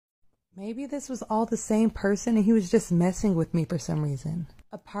Maybe this was all the same person and he was just messing with me for some reason.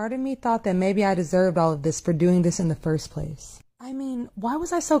 A part of me thought that maybe I deserved all of this for doing this in the first place. I mean, why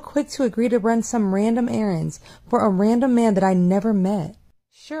was I so quick to agree to run some random errands for a random man that I never met?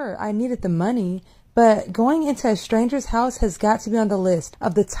 Sure, I needed the money, but going into a stranger's house has got to be on the list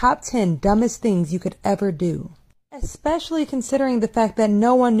of the top 10 dumbest things you could ever do. Especially considering the fact that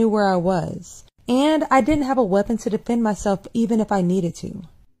no one knew where I was. And I didn't have a weapon to defend myself even if I needed to.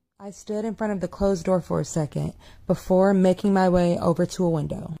 I stood in front of the closed door for a second before making my way over to a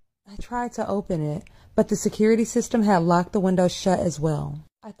window. I tried to open it, but the security system had locked the window shut as well.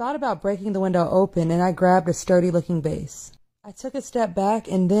 I thought about breaking the window open and I grabbed a sturdy-looking base. I took a step back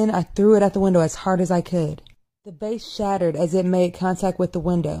and then I threw it at the window as hard as I could. The base shattered as it made contact with the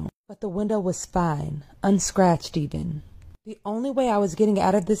window, but the window was fine, unscratched even. The only way I was getting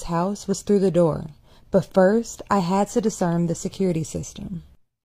out of this house was through the door, but first I had to disarm the security system.